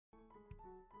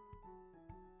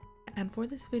And for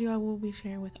this video I will be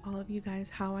sharing with all of you guys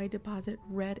how I deposit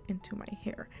red into my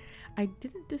hair. I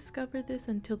didn't discover this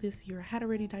until this year. I had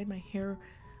already dyed my hair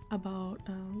about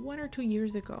 1 or 2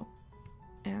 years ago,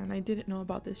 and I didn't know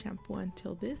about this shampoo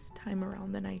until this time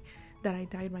around that I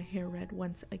dyed my hair red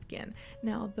once again.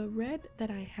 Now the red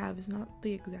that I have is not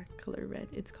the exact color red.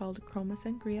 It's called Chroma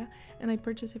Sangria, and I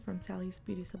purchased it from Sally's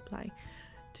Beauty Supply.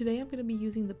 Today I'm going to be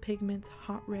using the Pigments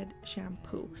Hot Red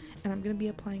Shampoo, and I'm going to be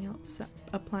applying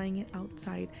it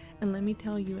outside. And let me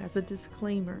tell you, as a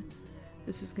disclaimer,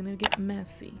 this is going to get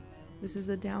messy. This is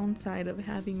the downside of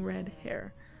having red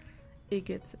hair. It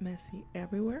gets messy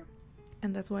everywhere,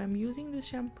 and that's why I'm using this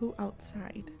shampoo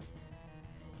outside.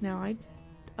 Now I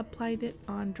applied it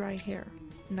on dry hair,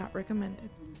 not recommended.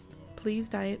 Please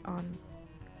dye it on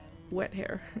wet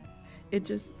hair.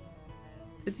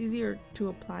 It's easier to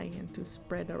apply and to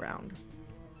spread around.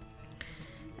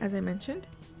 As I mentioned,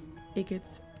 it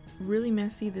gets really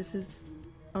messy. This is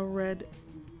a red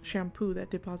shampoo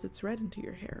that deposits red into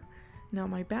your hair. Now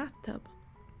my bathtub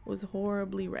was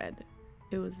horribly red.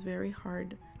 It was very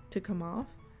hard to come off.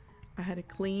 I had to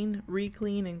clean,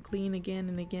 re-clean, and clean again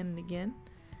and again and again,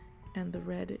 and the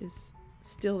red is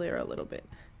still there a little bit.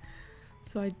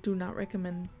 So I do not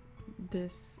recommend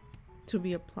this to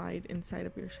be applied inside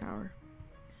of your shower.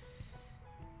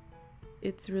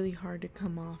 It's really hard to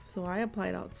come off, so I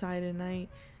applied outside, and I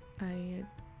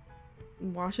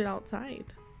wash it outside.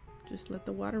 Just let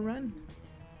the water run.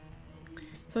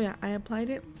 So yeah, I applied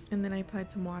it, and then I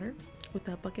applied some water with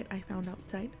that bucket I found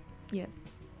outside.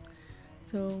 Yes,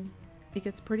 so it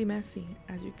gets pretty messy,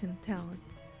 as you can tell.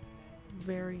 It's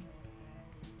very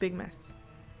big mess,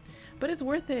 but it's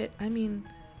worth it. I mean,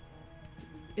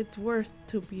 it's worth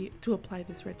to apply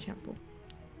this red shampoo.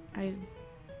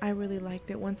 I really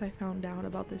liked it. Once I found out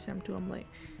about the shampoo, I'm like,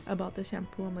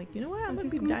 you know what, I'm gonna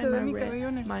be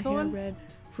dyeing my hair red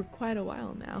for quite a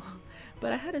while now.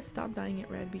 But I had to stop dyeing it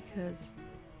red because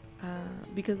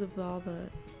of all the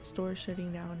stores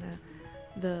shutting down.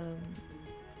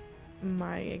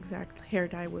 My exact hair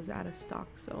dye was out of stock,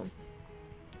 so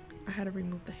I had to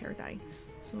remove the hair dye.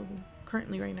 So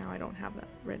currently right now I don't have that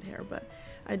red hair, but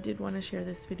I did want to share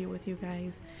this video with you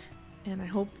guys. And I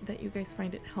hope that you guys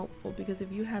find it helpful, because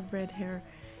if you have red hair,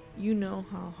 you know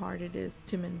how hard it is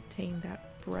to maintain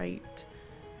that bright,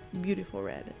 beautiful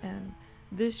red. And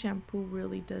this shampoo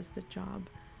really does the job.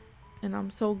 And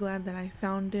I'm so glad that I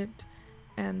found it.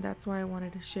 And that's why I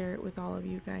wanted to share it with all of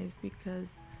you guys,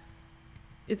 because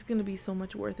it's going to be so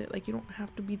much worth it. Like, you don't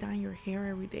have to be dyeing your hair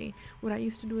every day. What I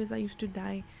used to do is I used to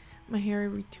dye my hair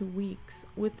every 2 weeks.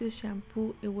 With this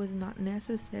shampoo, it was not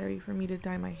necessary for me to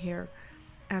dye my hair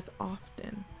as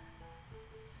often.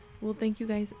 Well, thank you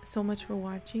guys so much for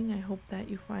watching. I hope that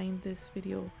you find this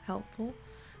video helpful.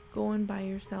 Go and buy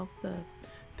yourself the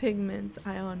Pigments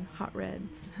Ion Hot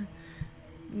Reds.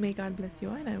 May God bless you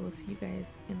all, and I will see you guys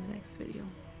in the next video.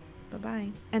 Bye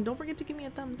bye. And don't forget to give me a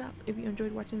thumbs up if you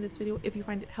enjoyed watching this video, if you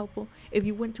find it helpful, if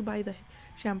you went to buy the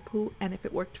shampoo, and if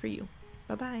it worked for you.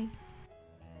 Bye bye.